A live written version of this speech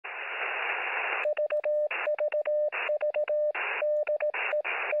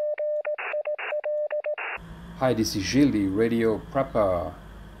Hi, this is Gilles, the radio prepper,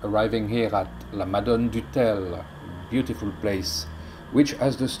 arriving here at La Madone d'Utelle, beautiful place, which,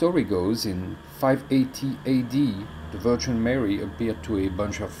 as the story goes, in 580 AD, the Virgin Mary appeared to a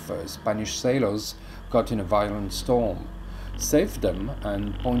bunch of Spanish sailors caught in a violent storm, saved them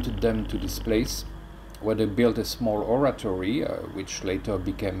and pointed them to this place, where they built a small oratory, which later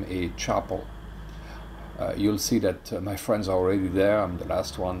became a chapel. You'll see that my friends are already there. I'm the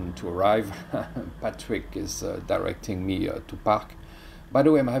last one to arrive. Patrick is directing me to park. By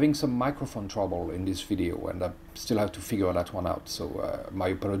the way, I'm having some microphone trouble in this video and I still have to figure that one out. So my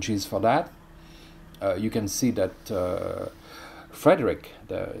apologies for that. You can see that Frederick,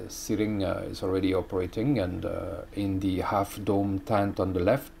 the ceiling is already operating, and in the half-dome tent on the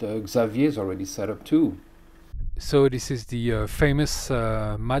left, Xavier is already set up too. So this is the famous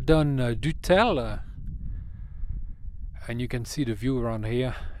Madone d'Utelle. And you can see the view around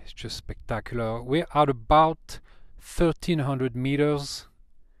here. It's just spectacular. We're at about 1,300 meters,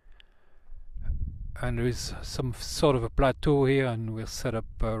 and there is some sort of a plateau here, and we're set up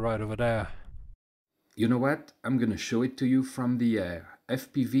right over there. You know what? I'm gonna show it to you from the air.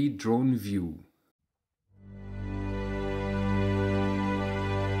 FPV drone view.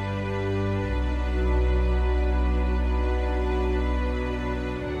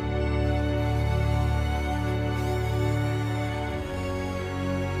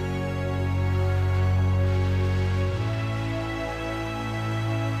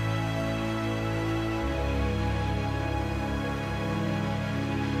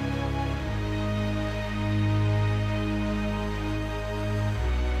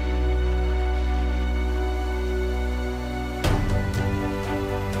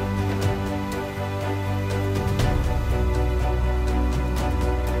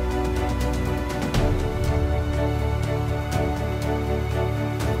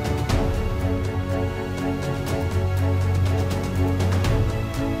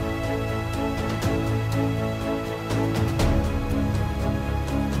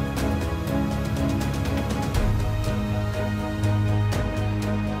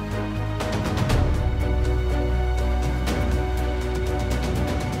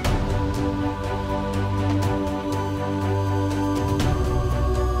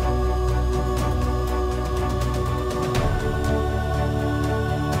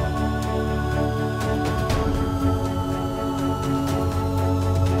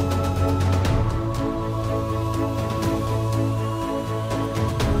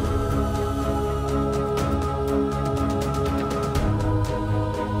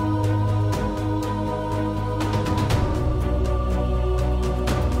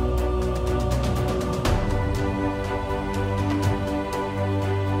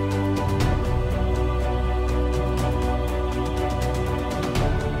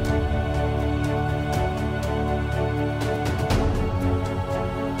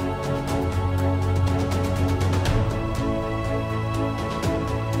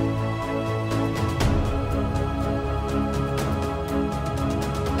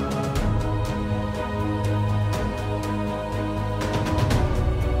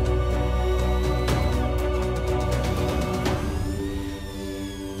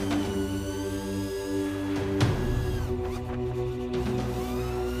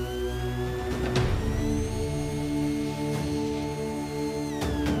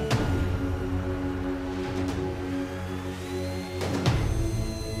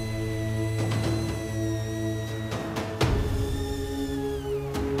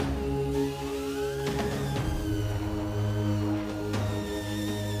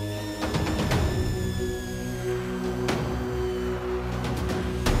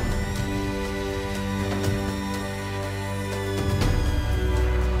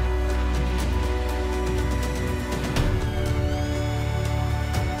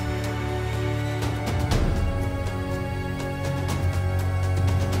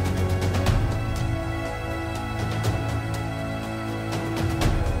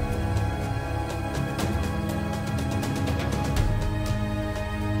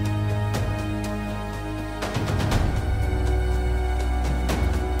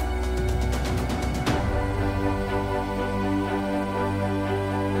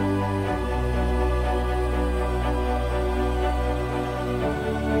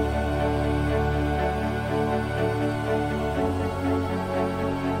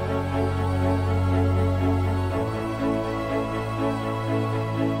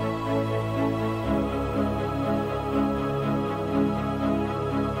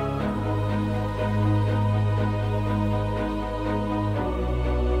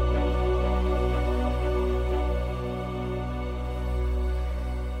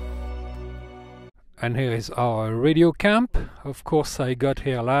 And here is our radio camp. Of course, I got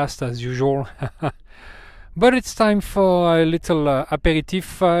here last as usual. But it's time for a little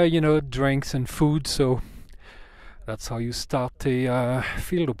aperitif, you know, drinks and food. So that's how you start a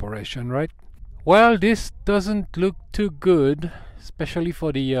field operation, right? Well, this doesn't look too good, especially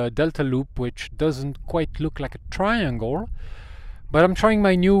for the delta loop, which doesn't quite look like a triangle. But I'm trying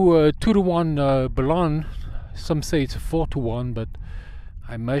my new 2-to-1 balloon. Some say it's a 4-to-1, but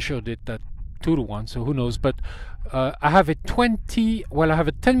I measured it at 2-to-1, so who knows. But I have a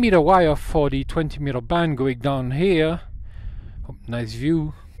 10-meter wire for the 20-meter band going down here. Oh, nice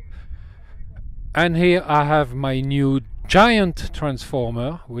view. And here I have my new giant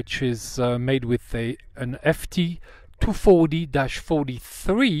transformer, which is made with an FT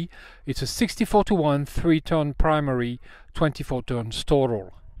 240-43. It's a 64-to-1 3-turn primary, 24-turn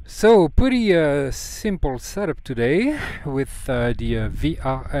total. So pretty simple setup today with the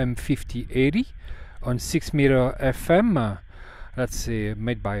VRM 5080 on 6-meter FM. That's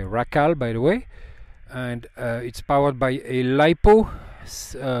made by Racal, by the way, and it's powered by a LiPo.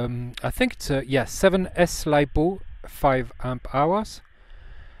 I think it's a 7S LiPo, 5 amp hours.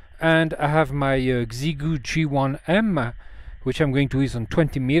 And I have my Xiegu G1M, which I'm going to use on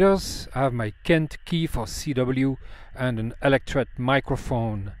 20 meters. I have my Kent key for CW and an Electret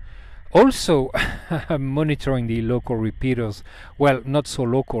microphone. Also, I'm monitoring the local repeaters. Well, not so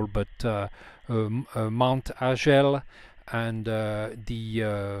local, but Mount Agel and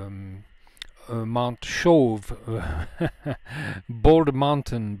the Mount Chauve, Bald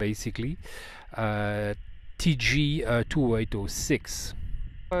Mountain, basically, TG 2806.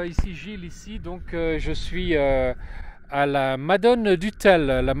 Ici Gilles, ici, donc je suis à la Madone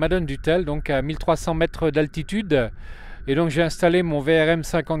d'Utelle, donc à 1300 mètres d'altitude. Et donc j'ai installé mon VRM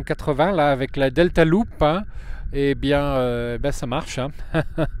 5080 là avec la Delta Loop, hein, et bien ça marche. Hein.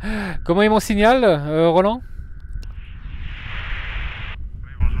 Comment est mon signal, Roland?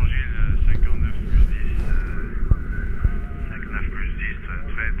 Oui, bonjour Gilles, 59 plus 10, 59 plus 10,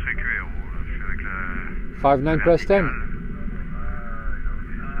 très QRO. Je suis avec le 59 plus 10. Ça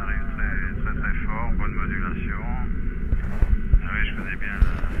arrive très fort, bonne modulation. Ah oui, je connais bien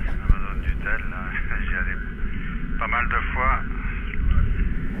la Madone d'Utelle, j'y allais pas mal de fois.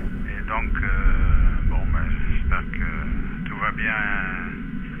 Et donc, j'espère que tout va bien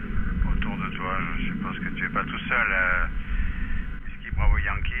autour de toi. Je suppose que tu n'es pas tout seul. Whisky Bravo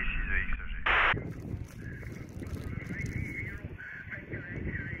Yankee 6EXG.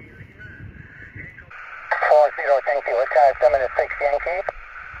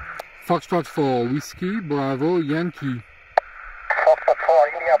 Foxtrot 4, Whiskey, Bravo, Yankee. Foxtrot 4,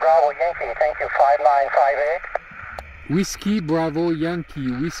 India, Bravo, Yankee, thank you, 5958. Whiskey, Bravo,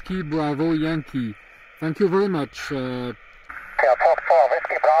 Yankee, Whiskey, Bravo, Yankee. Thank you very much. Yeah, Fox 4,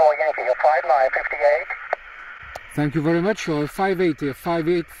 Whiskey, Bravo, Yankee, you're 5958. Thank you very much. 58,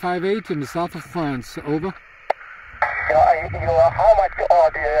 5858 in the south of France. Over. How much,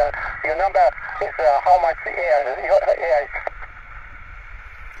 or your number is how much air is?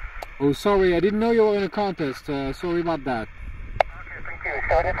 Oh, sorry, I didn't know you were in a contest. Sorry about that. Okay, thank you.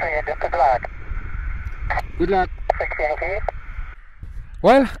 73, good luck. Good luck. 6 Yankee.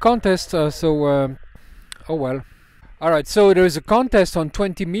 Well, contest, oh well. Alright, so there is a contest on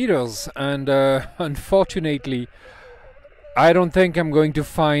 20 meters, and unfortunately, I don't think I'm going to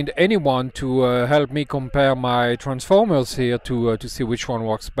find anyone to help me compare my transformers here to see which one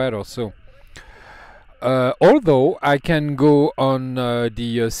works better. So, although I can go on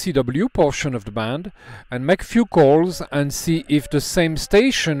the CW portion of the band and make a few calls and see if the same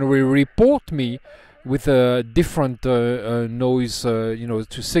station will report me with a different noise,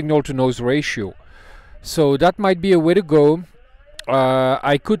 to signal to noise ratio. So that might be a way to go.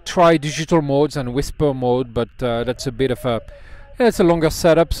 I could try digital modes and whisper mode, but that's a bit of it's a longer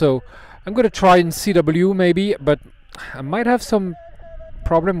setup. So I'm going to try in CW maybe, but I might have some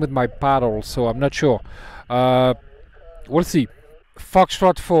problem with my paddle, so I'm not sure. We'll see.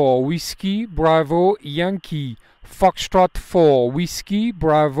 Foxtrot 4, Whiskey, Bravo, Yankee. Foxtrot 4, Whiskey,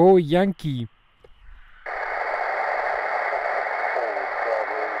 Bravo, Yankee.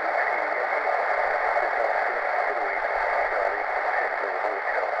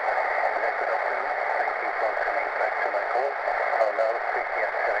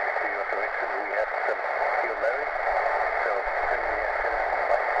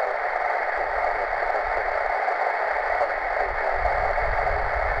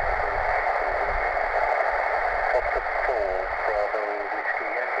 Bravo, Whiskey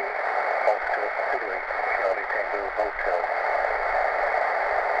Yankee, Foxtrot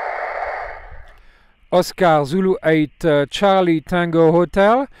Oscar Zulu 8 Charlie Tango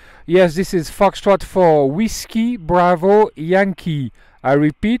Hotel. Yes, this is Foxtrot 4 Whiskey Bravo Yankee. I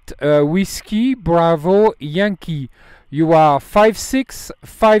repeat, Whiskey Bravo Yankee. You are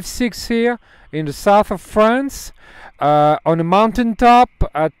 5'6" here in the south of France, on a mountaintop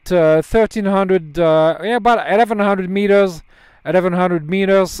at 1300, about 1100 meters. 1100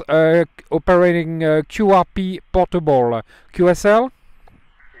 meters, operating QRP portable. QSL?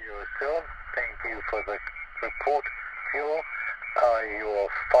 QSL, thank you for the report. Fuel, you're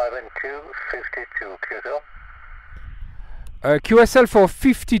 5 and 2, 52 QSL. QSL for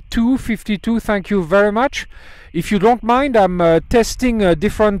 52, thank you very much. If you don't mind, I'm testing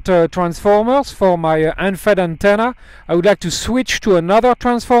different transformers for my unfed antenna. I would like to switch to another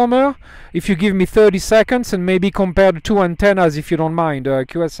transformer. If you give me 30 seconds and maybe compare the two antennas, if you don't mind,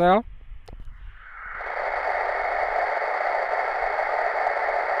 QSL.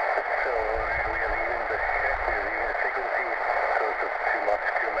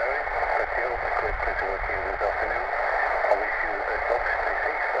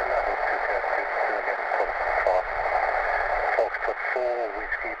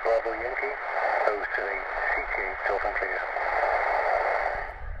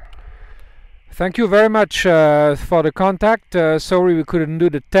 Thank you very much for the contact. Sorry we couldn't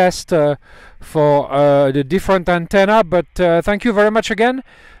do the test for the different antenna, but thank you very much again.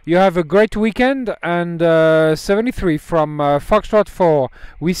 You have a great weekend, and 73 from Foxtrot 4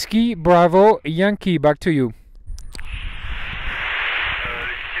 Whiskey Bravo Yankee, back to you.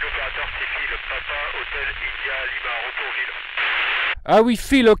 Ah oui,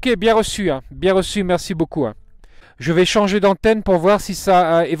 Phil, ok, bien reçu, merci beaucoup. Hein. Je vais changer d'antenne pour voir si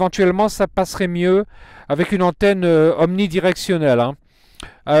ça, éventuellement, ça passerait mieux avec une antenne omnidirectionnelle, hein,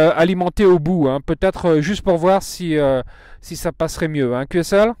 alimentée au bout, hein, peut-être juste pour voir si, si ça passerait mieux. Hein.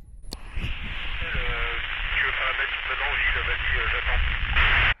 QSL?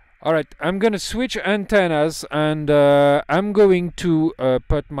 Alright, I'm going to switch antennas, and I'm going to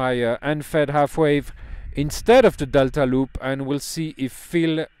put my unfed half wave instead of the delta loop, and we'll see if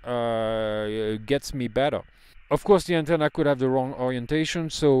Phil gets me better. Of course, the antenna could have the wrong orientation,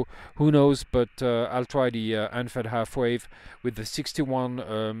 so who knows, but I'll try the unfed half wave with the 61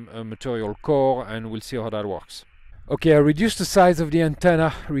 material core, and we'll see how that works. Okay, I reduced the size of the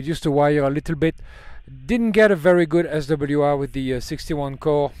antenna, reduced the wire a little bit. Didn't get a very good SWR with the 61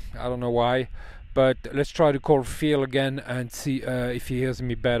 core, I don't know why, but let's try to call Phil again and see if he hears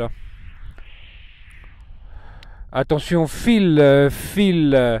me better. Attention,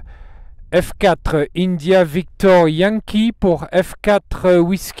 Phil, F4 India Victor Yankee pour F4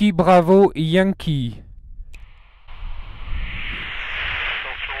 Whiskey Bravo Yankee.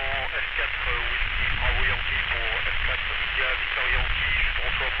 Attention, F4 Whiskey Bravo Yankee pour F4 India Victor Yankee. Je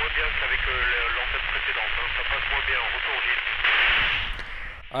reçois moins bien qu'avec l'antenne précédente. Hein. Ça passe moins bien. Retour Gilles.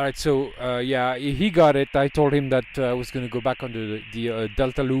 Alright, so yeah, he got it. I told him that I was going to go back on the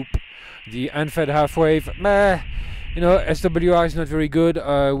delta loop, the unfed half wave. Meh. You know, SWR is not very good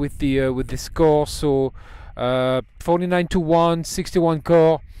with this core, so 49 to 1, 61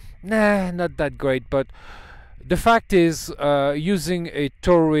 core, nah, not that great. But the fact is, using a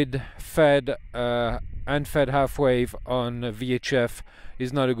Torrid fed unfed half wave on VHF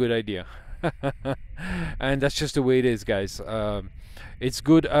is not a good idea. And that's just the way it is, guys. It's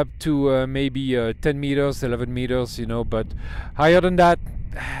good up to maybe 10 meters, 11 meters, you know, but higher than that,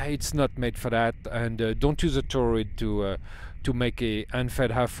 it's not made for that. And don't use a Torrid to make a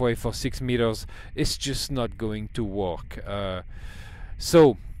unfed halfway for 6 meters. It's just not going to work.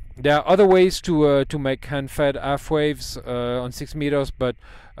 So there are other ways to make hand-fed half waves on 6 meters, but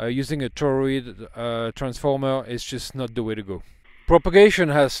using a Torrid transformer is just not the way to go. Propagation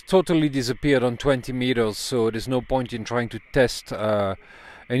has totally disappeared on 20 meters, so there's no point in trying to test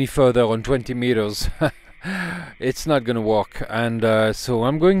any further on 20 meters. It's not gonna work, and so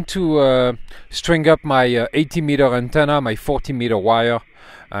I'm going to string up my 80 meter antenna, my 40 meter wire,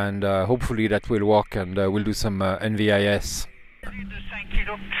 and hopefully that will work, and we'll do some NVIS. De 5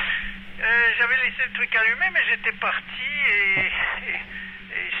 kilos. J'avais laissé le truc allumé, mais j'étais parti et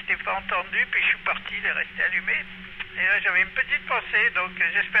je t'ai pas entendu, puis je suis parti, il est resté allumé. Et là j'avais une petite pensée, donc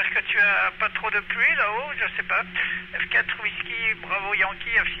j'espère que tu as pas trop de pluie là-haut, je sais pas. F4 Whiskey, Bravo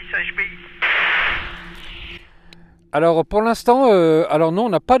Yankee, F6 HBI. Alors pour l'instant, alors non, on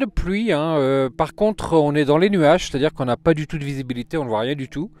n'a pas de pluie, hein, par contre on est dans les nuages, c'est-à-dire qu'on n'a pas du tout de visibilité, on ne voit rien du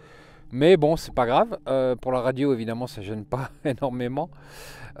tout. Mais bon, c'est pas grave, pour la radio évidemment ça gêne pas énormément.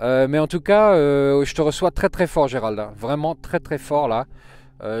 Mais en tout cas, je te reçois très très fort Gérald, hein, vraiment très très fort là.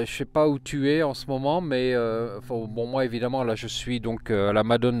 Je sais pas où tu es en ce moment, mais bon, moi évidemment là je suis donc à la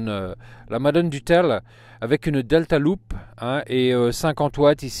Madone d'Utelle avec une Delta Loop, hein, et 50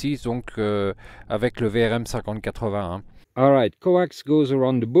 watts ici, donc avec le VRM 5080. Hein. Alright, coax goes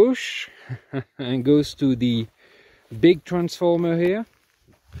around the bush and goes to the big transformer here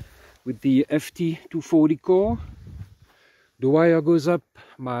with the FT240 core. The wire goes up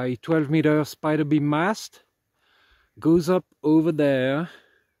my 12-meter spider beam mast, goes up over there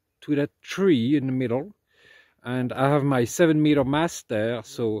to that tree in the middle, and I have my 7-meter mast there,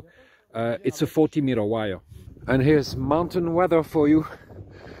 so it's a 40-meter wire. And here's mountain weather for you,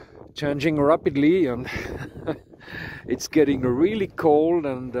 changing rapidly, and it's getting really cold,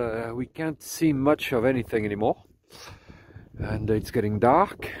 and we can't see much of anything anymore, and it's getting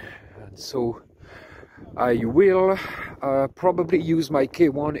dark, and so I will probably use my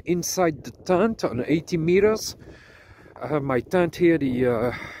K1 inside the tent on 80 meters. I have my tent here,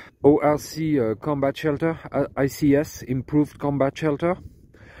 the ORC combat shelter, ICS improved combat shelter.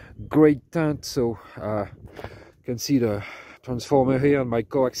 Great tent, so you can see the transformer here and my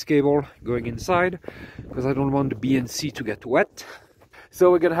coax cable going inside, because I don't want the BNC to get wet. So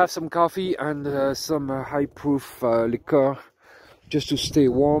we're gonna have some coffee and some high proof liqueur just to stay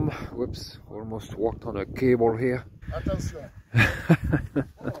warm. Whoops, almost walked on a cable here. Attention.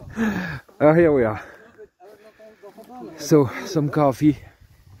 Here we are. So some coffee.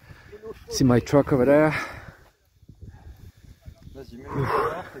 See my truck over there.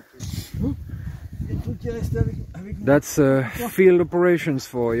 That's field operations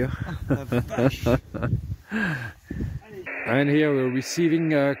for you. And here we're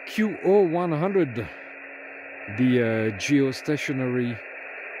receiving QO100, the geostationary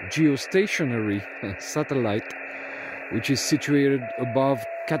satellite, which is situated above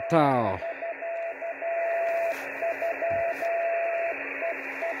Qatar.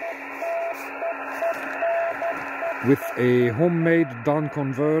 With a homemade down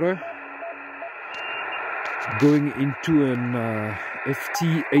converter going into an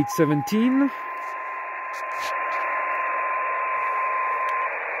FT817.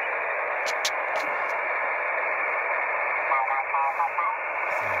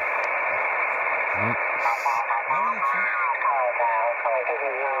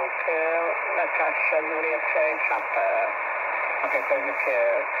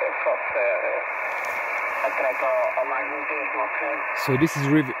 So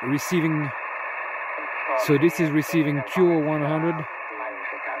this is receiving QO100,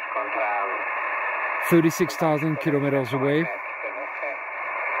 36,000 kilometers away.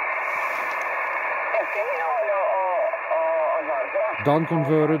 Down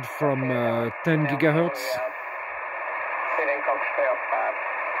converted from 10 gigahertz.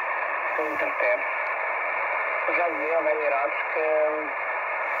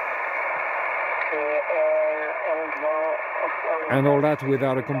 And all that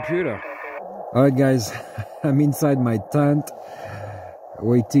without a computer. Alright guys, I'm inside my tent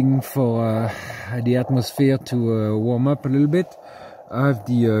waiting for the atmosphere to warm up a little bit. I have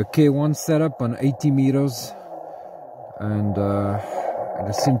the K1 set up on 80 meters, and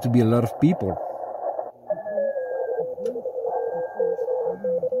there seem to be a lot of people.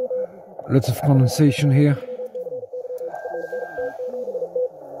 Lots of condensation here.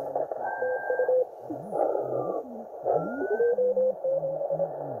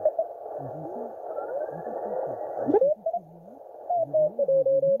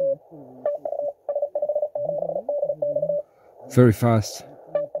 Very fast.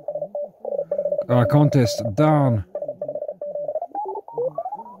 Contest down.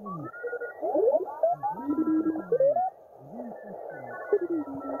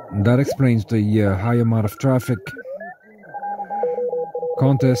 That explains the high amount of traffic.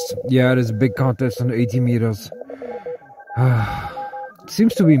 Contest, yeah, there's a big contest on 80 meters. It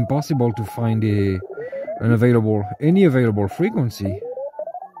seems to be impossible to find any available frequency.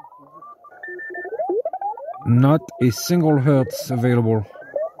 Not a single hertz available.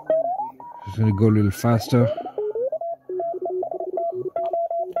 Just gonna go a little faster.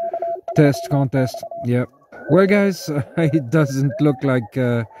 Test, contest, yeah. Well guys, it doesn't look like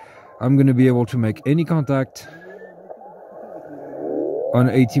I'm gonna be able to make any contact on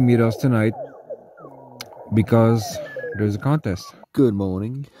 80 meters tonight because there's a contest. Good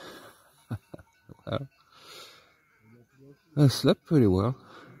morning. Well, I slept pretty well.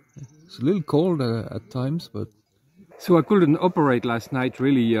 It's a little cold at times, but... So I couldn't operate last night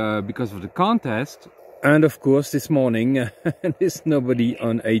really because of the contest. And of course this morning there's nobody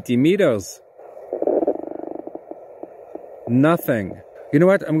on 80 meters. Nothing. You know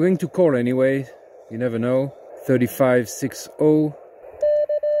what? I'm going to call anyway. You never know. 3560.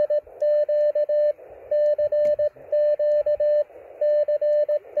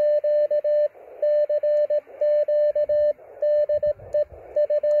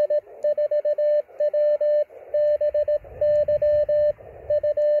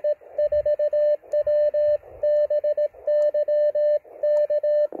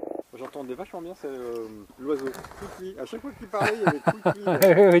 J'entendais vachement bien l'oiseau. Quickly. À chaque fois qu'il parlait, il y avait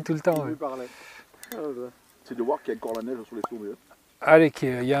Quickly. Oui, tout le temps. Il parlait. C'est de voir qu'il y a encore la neige sur les sommets. Allez,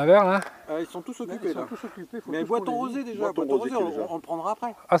 il y a un verre là. Ils sont tous occupés là. Mais boîte en rosé déjà. Boîte en rosé, on le prendra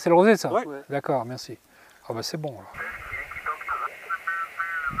après. Ah, c'est le rosé ça? Ouais. D'accord, merci. Ah bah c'est bon alors.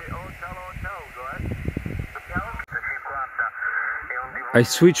 I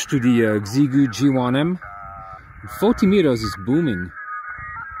switched to the Xigu G1M. 40 meters is booming.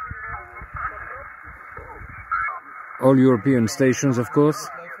 All European stations, of course.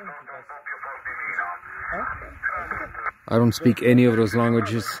 I don't speak any of those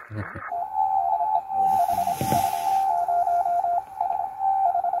languages.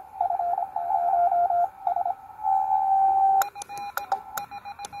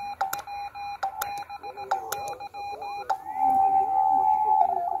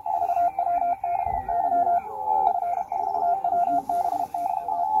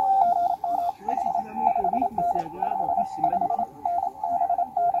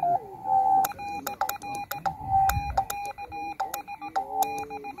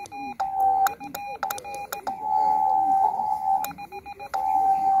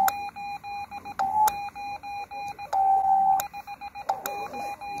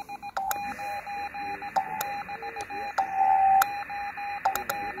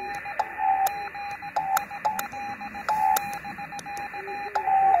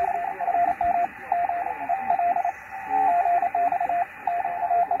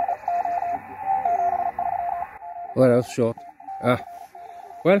 Well, that was short.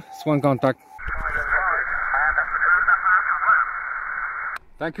 Well, it's one contact.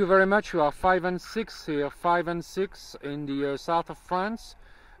 Thank you very much. You are 5 and 6 here, 5 and 6 in the south of France.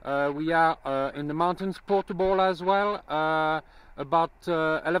 We are in the mountains, Portable as well, about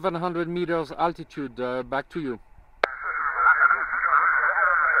 1100 meters altitude. Back to you.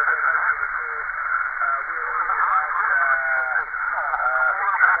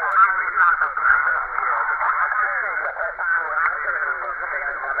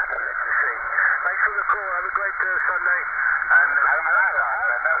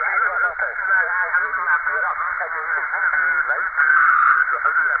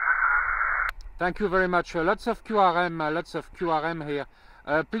 Thank you very much. Lots of QRM here.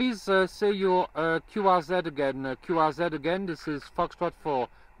 Please say your QRZ again. QRZ again. This is Foxtrot 4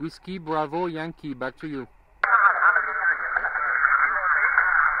 Whiskey Bravo Yankee. Back to you.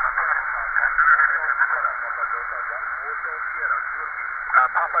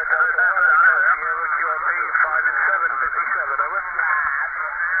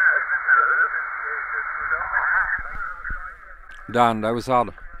 Dan, that was hard.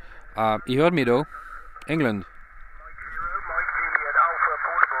 He heard me though. England.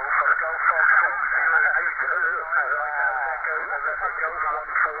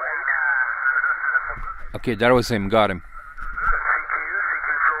 Okay, that was him. Got him.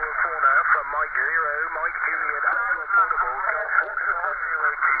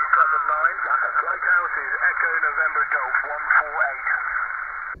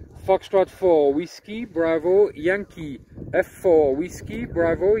 Foxtrot 4 Whiskey Bravo Yankee. F4 Whiskey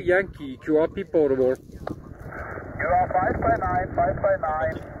Bravo Yankee. QRP portable. You are 5 by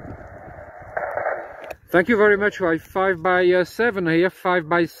 9. Thank you very much. I 5 by 7 here. 5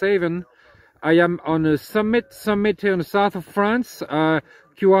 by 7. I am on a summit here in the south of France.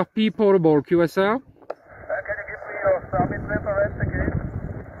 QRP portable. QSL. Can you give me your summit reference again?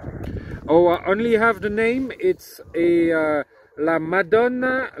 Oh, I only have the name. It's a La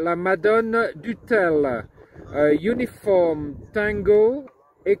Madone d'Utelle. Uniform Tango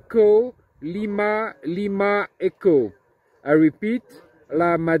Echo Lima Echo. I repeat,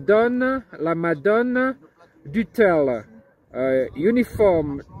 La Madone d'Utelle.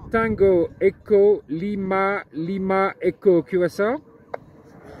 Uniform Tango Echo Lima Echo. QSL.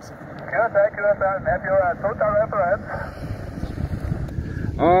 QSL, have your total reference?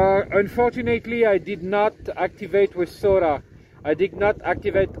 Unfortunately, I did not activate with SOTA. I did not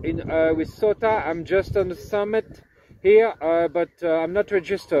activate with SOTA. I'm just on the summit here, but I'm not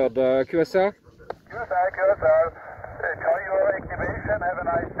registered. QSL? QSL. Enjoy your activation. Have a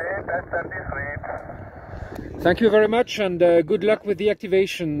nice day. That's 73. Thank you very much, and good luck with the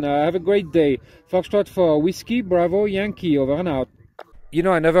activation. Have a great day. Foxtrot 4 Whiskey Bravo Yankee. Over and out. You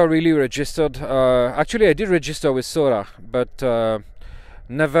know, I never really registered. Actually, I did register with SOTA, but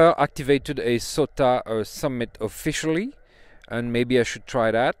never activated a SOTA summit officially. And maybe I should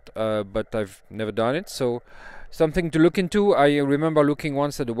try that, but I've never done it. So something to look into. I remember looking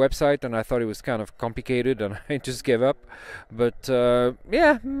once at the website and I thought it was kind of complicated and I just gave up. But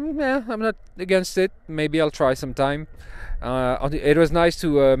yeah, I'm not against it. Maybe I'll try sometime. It was nice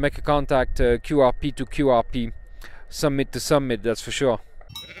to make a contact, QRP to QRP, summit to summit, that's for sure.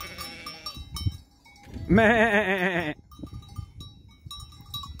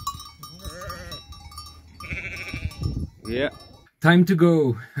 Yeah, time to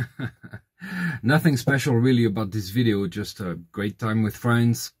go. Nothing special really about this video, just a great time with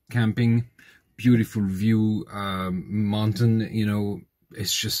friends, camping, beautiful view, mountain, you know,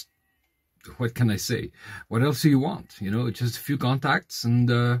 it's just, what can I say? What else do you want? You know, just a few contacts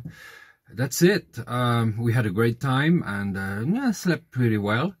and that's it. We had a great time and yeah, slept pretty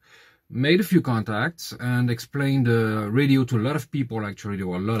well. Made a few contacts and explained radio to a lot of people. Actually, there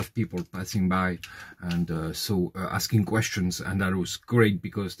were a lot of people passing by and so asking questions, and that was great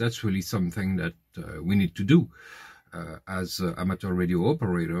because that's really something that we need to do as amateur radio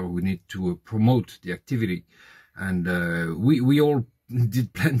operator. We need to promote the activity, and we all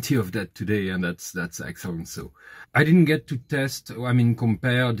did plenty of that today, and that's excellent. So I didn't get to test, I mean,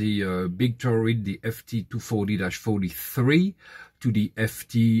 compare the big Torrid, the FT240-43 to the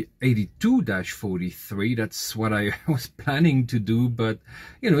FT82-43. That's what I was planning to do, but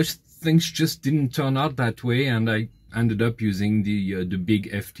you know, things just didn't turn out that way, and I ended up using the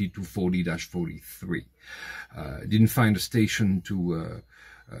big FT240-43. Didn't find a station to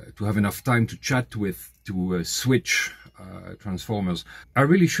have enough time to chat with, to switch transformers. I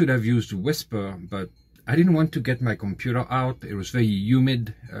really should have used Whisper, but I didn't want to get my computer out. It was very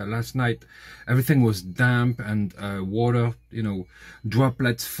humid last night. Everything was damp and water, you know,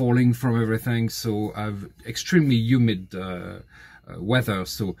 droplets falling from everything. So I've extremely humid weather.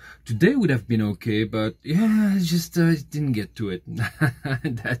 So today would have been okay, but yeah, just didn't get to it.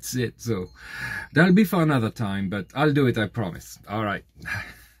 That's it. So that'll be for another time, but I'll do it, I promise. All right.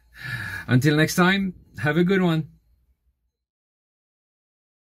 Until next time, have a good one.